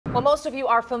Well, most of you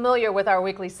are familiar with our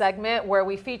weekly segment where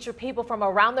we feature people from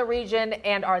around the region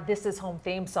and our This Is Home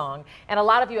theme song. And a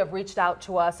lot of you have reached out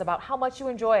to us about how much you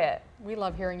enjoy it. We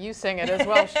love hearing you sing it as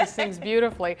well. She sings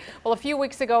beautifully. Well, a few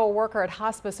weeks ago, a worker at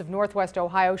Hospice of Northwest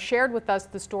Ohio shared with us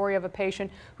the story of a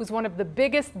patient who's one of the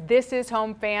biggest This Is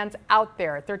Home fans out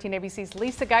there. 13 ABC's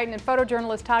Lisa Guyton and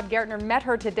photojournalist Todd Gartner met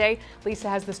her today. Lisa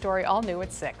has the story all new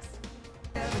at 6.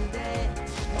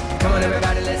 Come on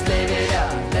everybody, let's live it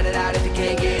up. Let it out if you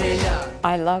can't get enough.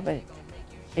 I love it.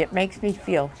 It makes me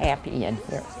feel happy in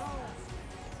here.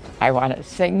 I want to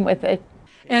sing with it.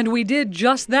 And we did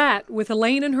just that with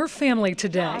Elaine and her family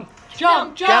today.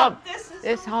 Jump, jump!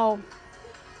 This home.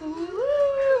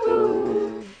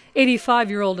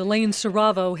 85-year-old Elaine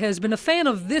Saravo has been a fan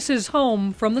of This Is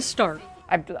Home from the start.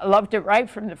 I loved it right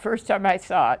from the first time I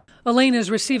saw it. Elaine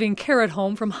is receiving care at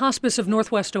home from Hospice of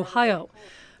Northwest Ohio.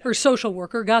 Her social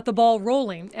worker got the ball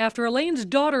rolling after Elaine's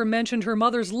daughter mentioned her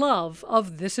mother's love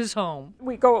of This Is Home.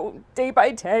 We go day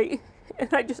by day,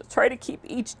 and I just try to keep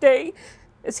each day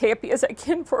as happy as I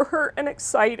can for her and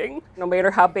exciting. No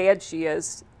matter how bad she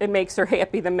is, it makes her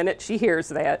happy the minute she hears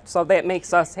that, so that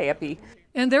makes us happy.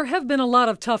 And there have been a lot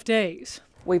of tough days.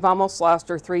 We've almost lost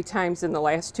her 3 times in the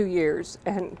last 2 years,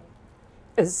 and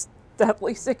as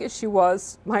deathly sick as she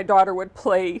was, my daughter would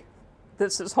play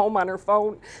This Is Home on her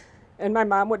phone, and my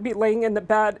mom would be laying in the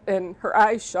bed and her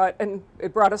eyes shut, and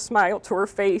it brought a smile to her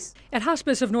face. At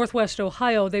Hospice of Northwest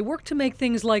Ohio, they work to make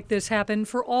things like this happen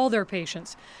for all their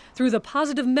patients through the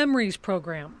Positive Memories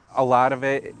program. A lot of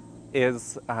it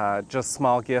is just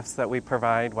small gifts that we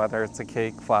provide, whether it's a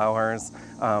cake, flowers,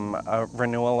 a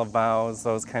renewal of vows,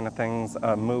 those kind of things,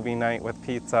 a movie night with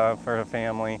pizza for a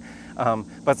family.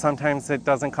 But sometimes it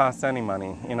doesn't cost any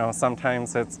money. You know,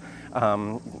 sometimes it's,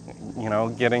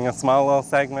 getting a small little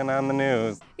segment on the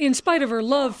news. In spite of her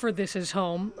love for This Is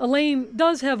Home, Elaine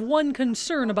does have one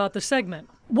concern about the segment.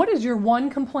 What is your one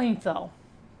complaint, though?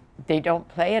 They don't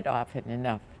play it often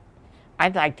enough.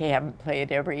 I'd like to have them play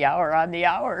it every hour on the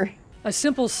hour. A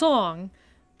simple song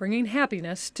bringing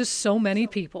happiness to so many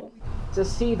people. To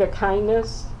see the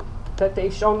kindness that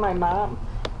they've shown my mom,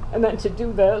 and then to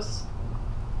do this,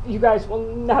 you guys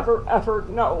will never, ever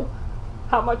know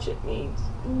how much it means.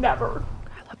 Never.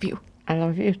 I love you. I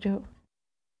love you too.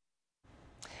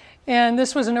 And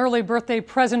this was an early birthday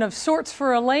present of sorts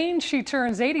for Elaine. She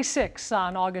turns 86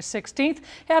 on August 16th.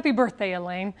 Happy birthday,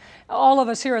 Elaine. All of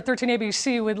us here at 13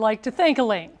 ABC would like to thank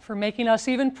Elaine for making us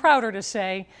even prouder to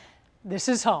say, This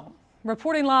Is Home.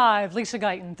 Reporting live, Lisa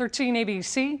Guyton, 13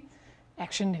 ABC,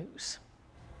 Action News.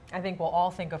 I think we'll all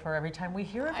think of her every time we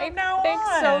hear it I from now on. think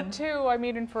so too. I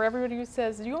mean, and for everybody who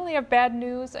says, you only have bad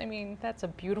news, I mean, that's a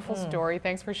beautiful story.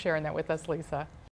 Thanks for sharing that with us, Lisa.